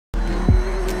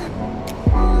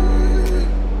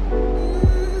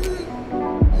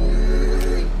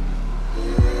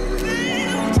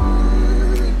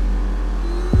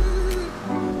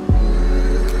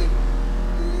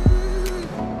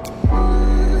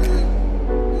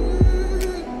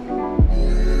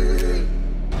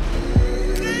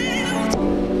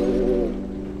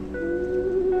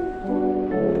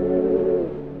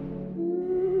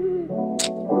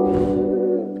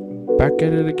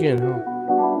back at it again,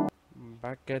 huh?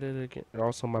 Back at it again. And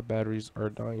also, my batteries are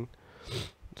dying,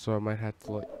 so I might have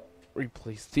to like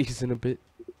replace these in a bit.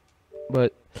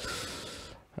 But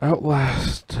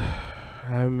Outlast, I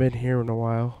haven't been here in a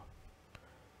while.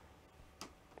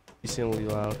 Decently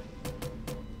loud.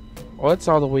 Oh, it's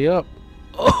all the way up.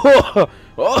 Oh,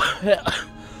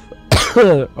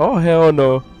 oh hell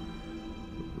no.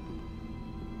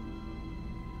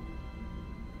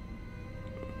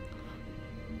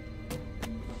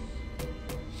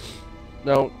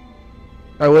 No,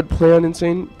 I would play on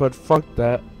Insane, but fuck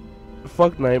that.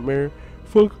 Fuck Nightmare.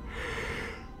 Fuck.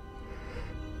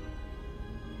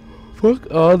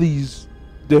 Fuck all these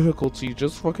difficulties.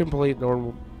 Just fucking play it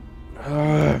normal.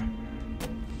 Alright.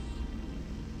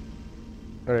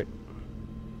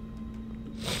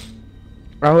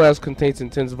 Outlast contains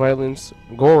intense violence,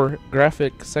 gore,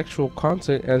 graphic, sexual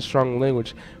content, and strong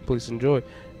language. Please enjoy.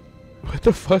 What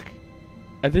the fuck?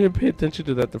 I didn't pay attention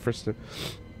to that the first time.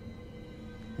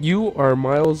 You are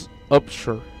Miles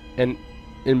Upshur, an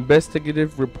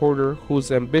investigative reporter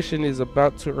whose ambition is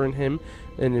about to earn him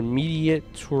an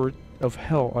immediate tour of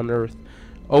hell on Earth.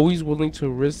 Always willing to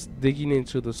risk digging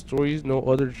into the stories no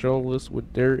other journalist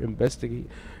would dare investigate.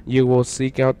 You will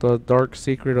seek out the dark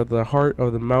secret of the heart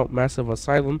of the Mount Massive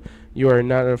Asylum. You are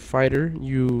not a fighter.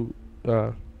 You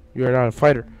are not a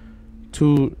fighter.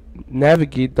 To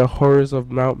navigate the horrors of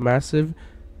Mount Massive,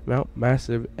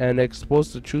 and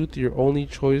expose the truth, your only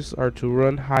choice are to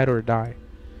run, hide, or die.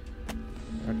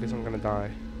 I guess I'm gonna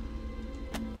die.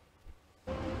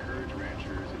 Encourage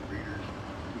ranchers and breeders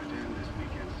to attend this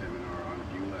weekend seminar on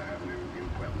Beulah Avenue in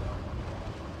Pueblo.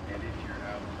 And if you're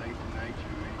out late tonight,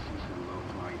 you may see some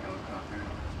low-flying helicopters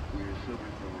near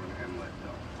Silverthorne and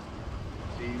Leadville.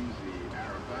 Seems the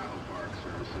Arapaho Park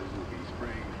services will be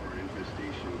spraying for an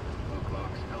infestation of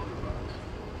box elder bugs.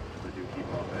 But do keep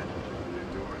all pets and children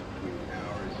indoors between the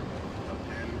hours of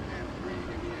 10 and 3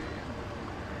 in the a.m.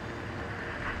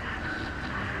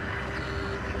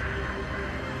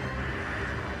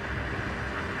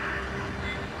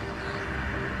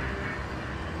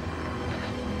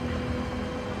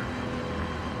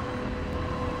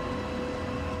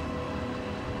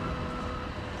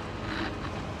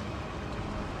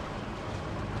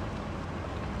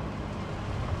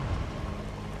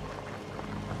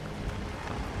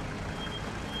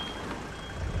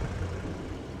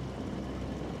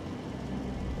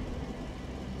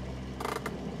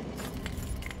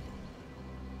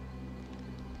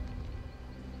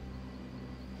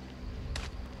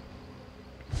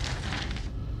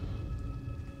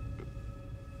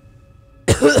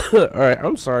 Alright,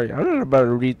 I'm sorry. I'm not about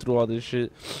to read through all this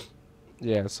shit.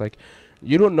 Yeah, it's like,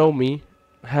 you don't know me.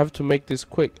 Have to make this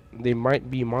quick. They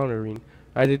might be monitoring.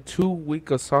 I did 2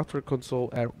 weeks of software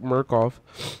consult at Murkoff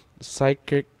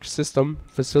Psychic System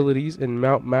facilities in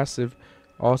Mount Massive.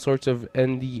 All sorts of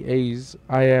NDAs.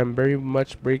 I am very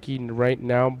much breaking right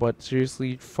now, but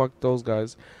seriously, fuck those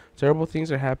guys. Terrible things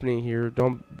are happening here.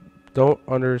 Don't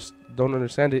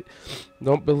understand it.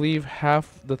 Don't believe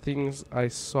half the things I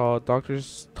saw.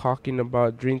 Doctors talking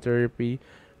about dream therapy,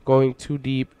 going too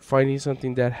deep, finding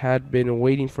something that had been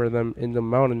waiting for them in the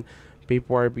mountain.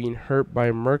 People are being hurt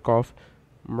by Murkoff.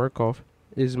 Murkoff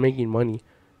is making money.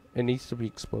 It needs to be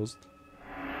exposed.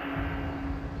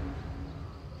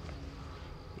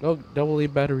 Oh, double A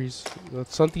batteries.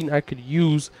 That's something I could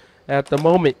use at the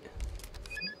moment.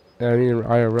 I mean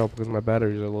IRL because my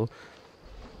batteries are low.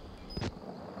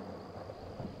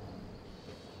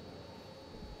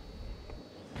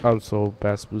 I'm so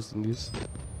fast boosting these.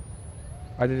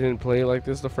 I didn't play it like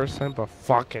this the first time, but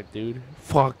fuck it, dude.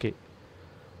 Fuck it.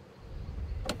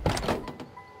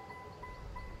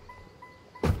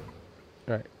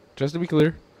 Alright, just to be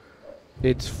clear,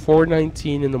 it's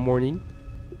 4:19 in the morning.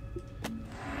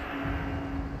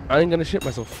 I ain't gonna shit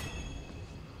myself.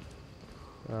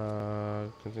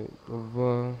 Continue.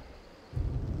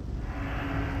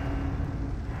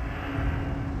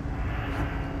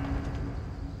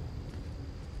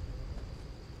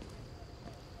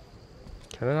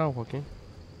 Can I not walk in?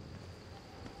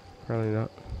 Probably not.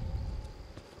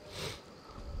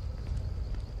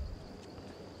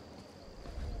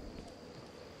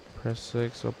 Press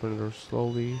 6, open the door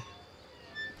slowly.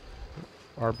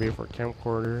 RB for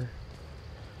camcorder.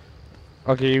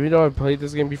 Okay, even though I played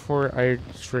this game before, I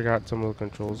just forgot some of the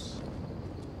controls.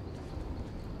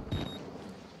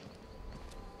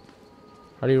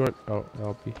 How do you run? Oh,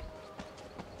 LP.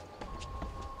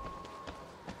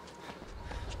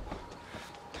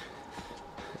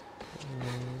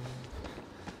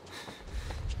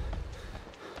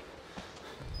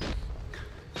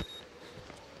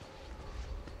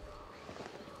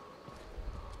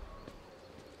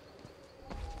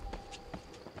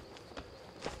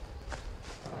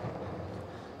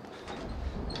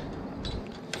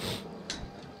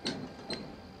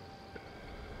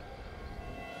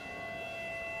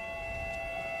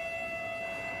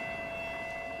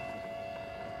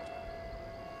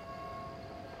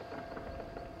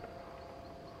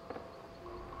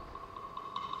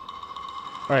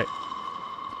 Alright.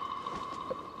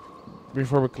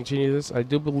 Before we continue this, I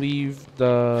do believe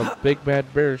the Big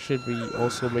Bad Bear should be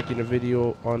also making a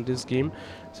video on this game.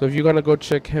 So if you're gonna go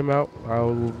check him out,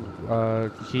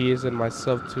 he is in my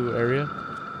sub 2 area.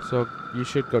 So you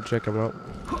should go check him out.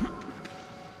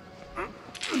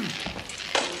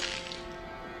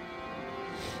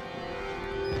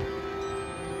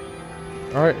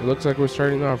 Alright, it looks like we're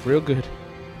starting off real good.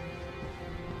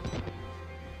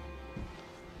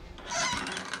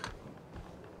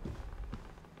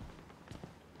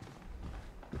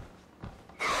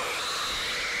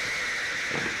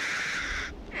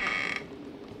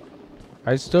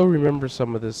 I still remember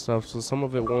some of this stuff, so some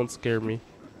of it won't scare me.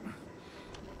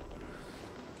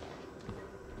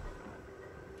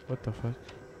 What the fuck?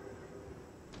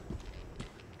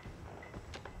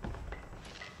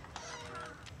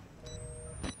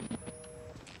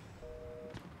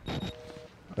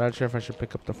 Not sure if I should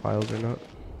pick up the files or not.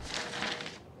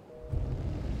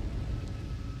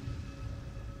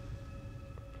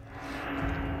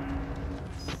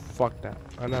 Fuck that.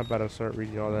 I'm not about to start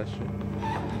reading all that shit.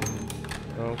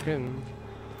 Okay.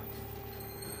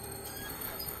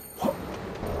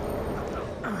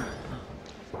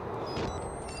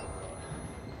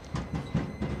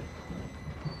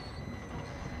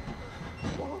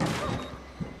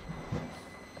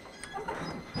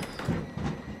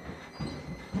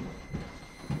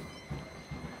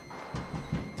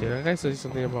 Did that guy say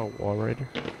something about Wall Rider?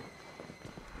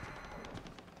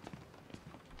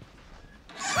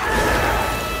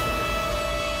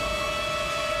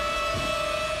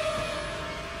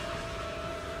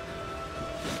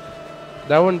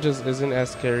 That one just isn't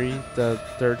as scary the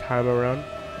third time around.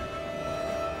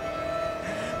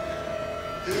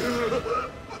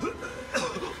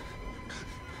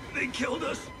 They killed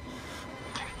us.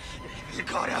 You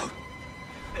got out.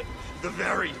 The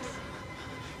variants.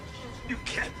 You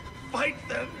can't fight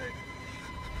them.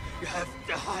 You have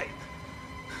to hide.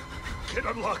 You can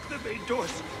unlock the main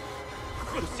doors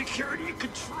from security and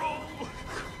control.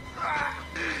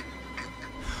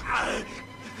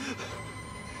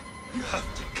 You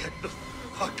have to get the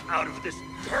fuck out of this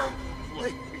terrible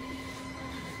place.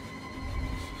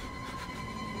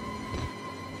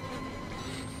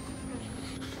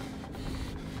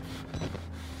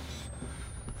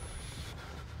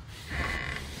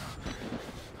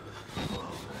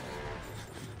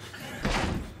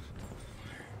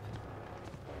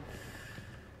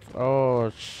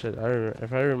 Oh shit!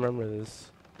 If I remember this.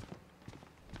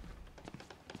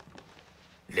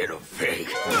 Little pig.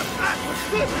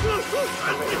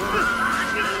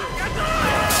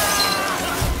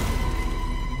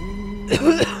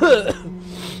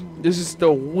 This is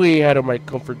still way out of my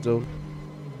comfort zone.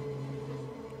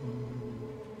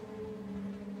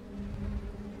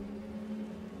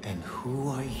 And who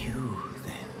are you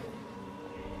then?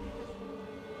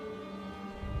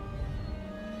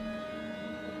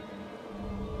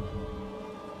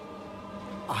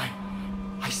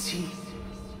 I see.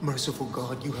 Merciful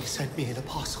God, you have sent me an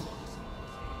apostle.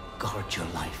 Guard your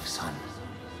life, son.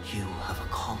 You have a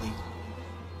calling.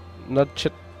 Not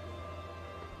shit.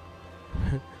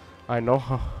 I know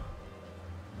how.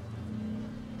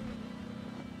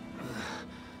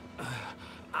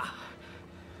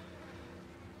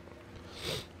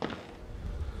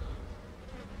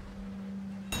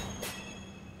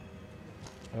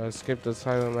 Escape the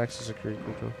silent access security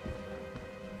control.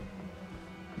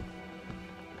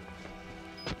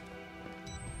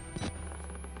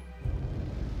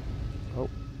 Oh.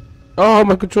 Oh,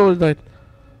 my controller died.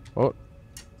 Oh.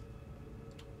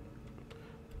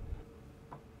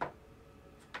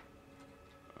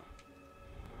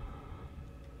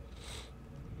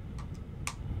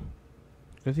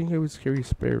 I think I would carry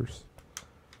spares.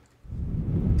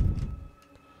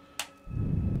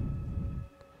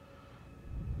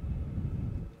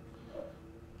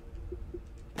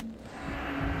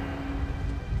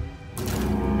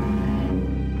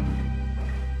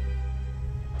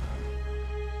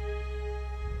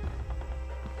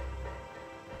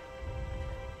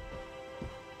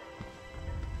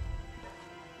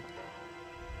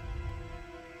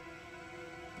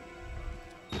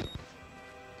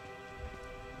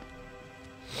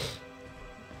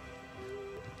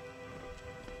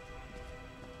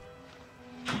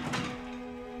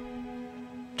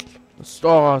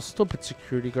 Oh, stupid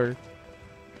security guard.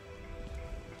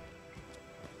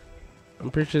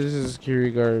 I'm pretty sure this is a security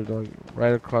guard like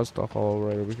right across the hall,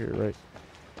 right over here, right?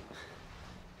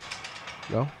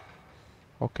 No?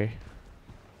 Okay.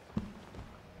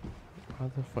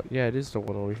 How the fuck? Yeah, it is the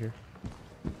one over here.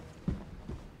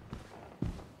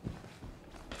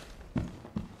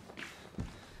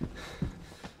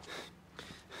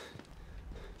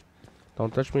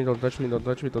 Don't touch me, don't touch me, don't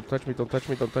touch me, don't touch me, don't touch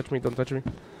me, don't touch me, don't touch me.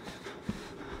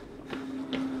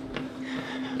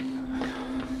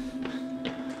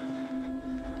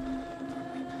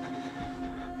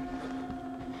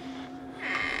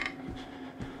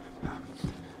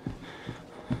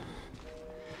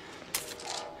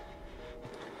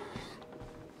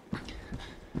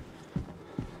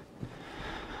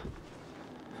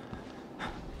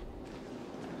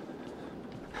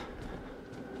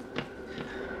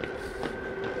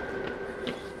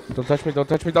 Don't touch me, don't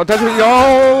touch me, don't touch me!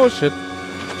 Oh shit!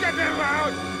 Get him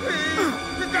out! Please!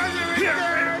 The doctor is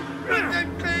there!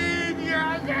 Clean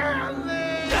your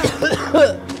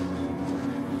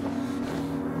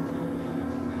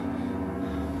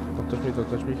Don't touch me, don't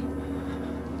touch me.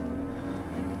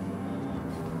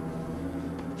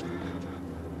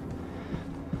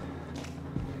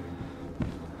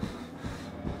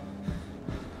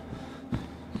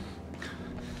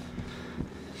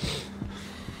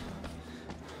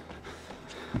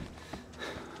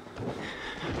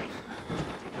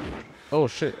 Oh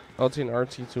shit, LT and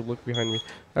RT to look behind me.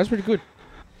 That's pretty good.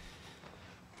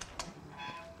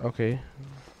 Okay.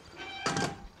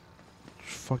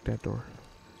 Fuck that door.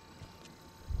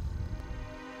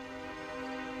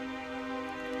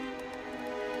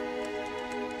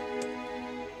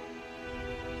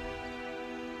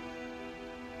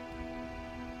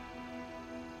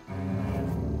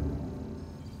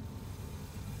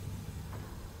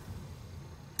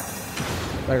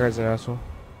 That guy's an asshole.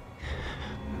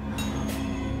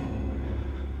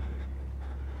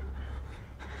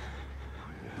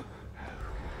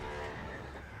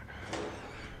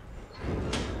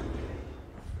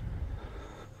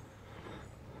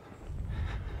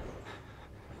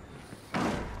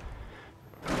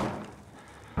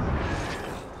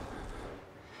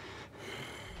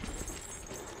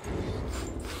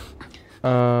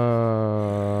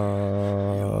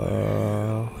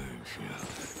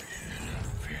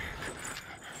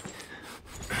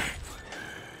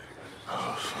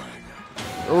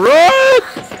 Run!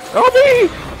 Help me!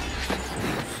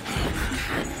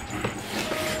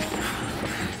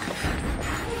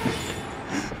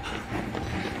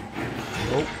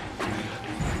 Oh.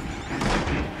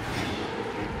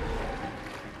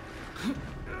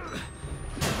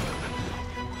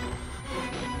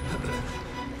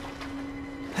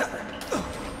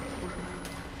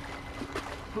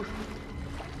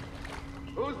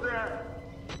 Who's there?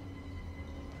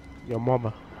 Your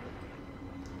mama.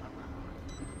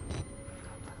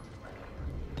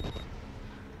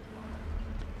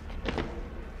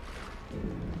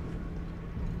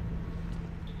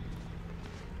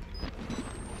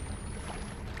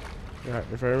 Yeah,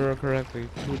 if I remember correctly,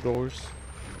 2 doors.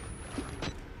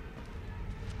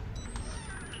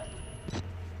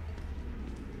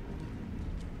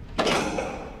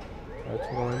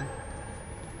 That's 1.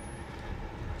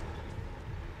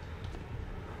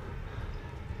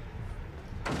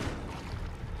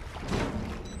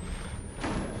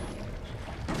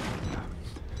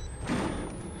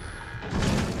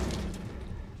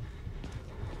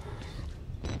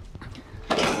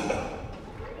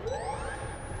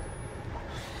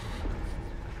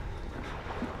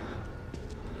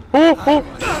 Oh, oh!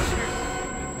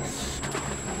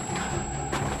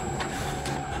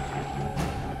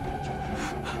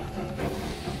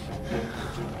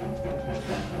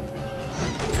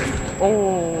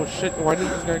 Oh shit, why did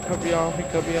this guy cut me off? He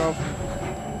cut me off.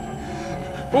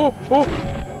 Oh, oh!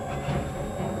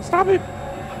 Stop it!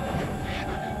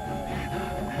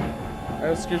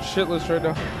 I'm scared shitless right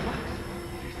now.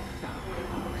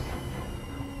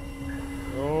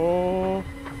 Oh.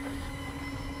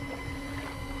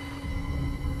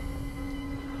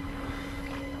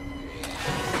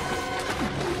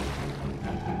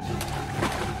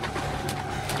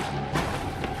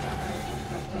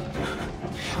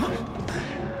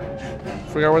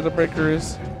 Forgot where the breaker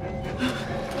is.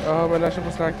 Oh, am I not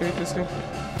supposed to activate this thing?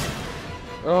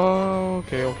 Oh,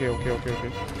 okay.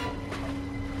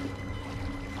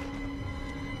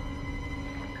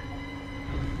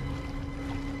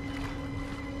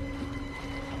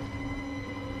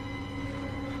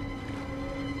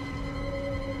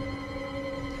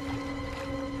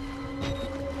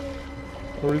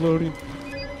 Reloading.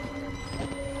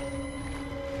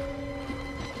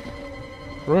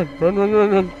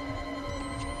 Run.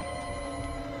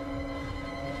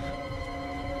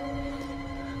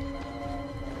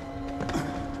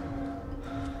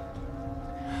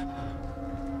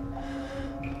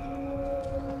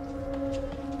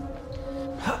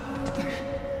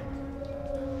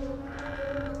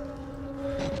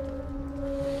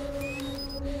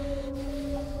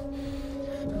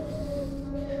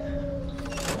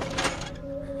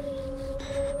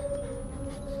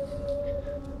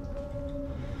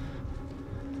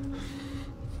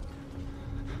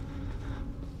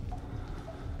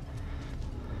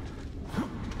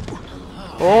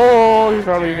 Oh, he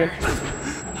found me again.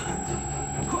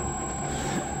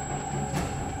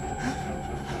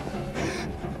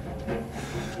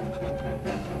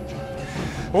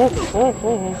 Oh.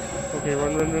 Okay,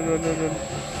 run.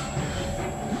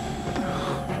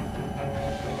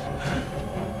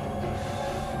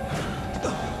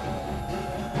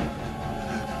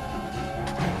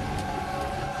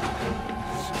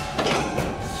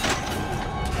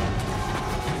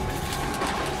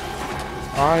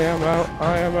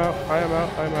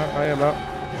 I am out.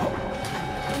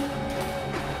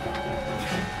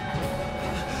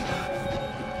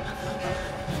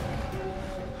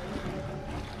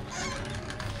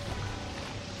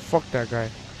 Fuck that guy.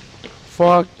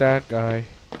 Fuck that guy.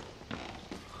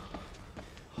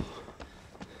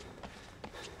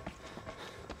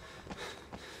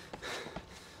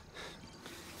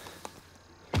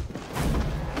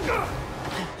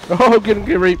 Oh,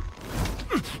 get raped.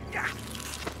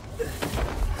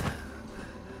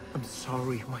 I'm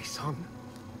sorry, my son.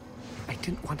 I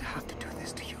didn't want to have to do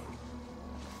this to you.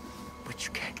 But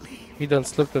you can't leave. He done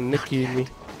slipped a Nicky in me.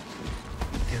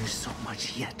 There is so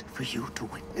much yet for you to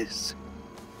witness.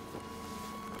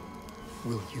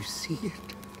 Will you see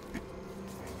it?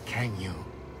 Can you?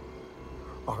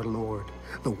 Our Lord,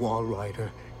 the Wall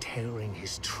Rider, tearing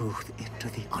his truth into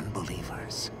the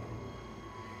unbelievers.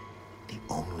 The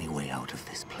only way out of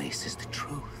this place is the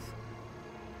truth.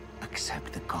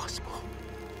 Accept the gospel,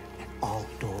 and all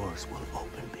doors will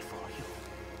open before you.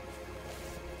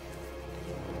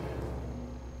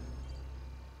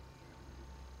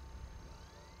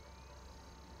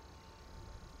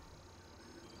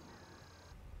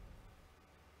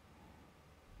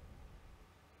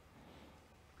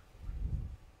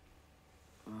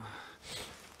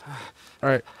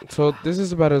 Alright, so this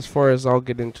is about as far as I'll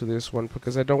get into this one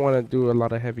because I don't want to do a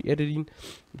lot of heavy editing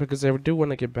because I do want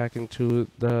to get back into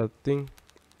the thing.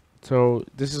 So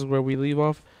this is where we leave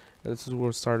off and this is where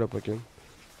we'll start up again.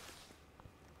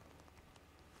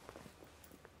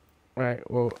 Alright,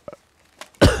 well,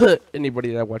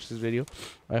 anybody that watched this video,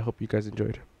 I hope you guys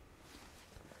enjoyed.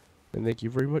 And thank you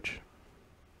very much.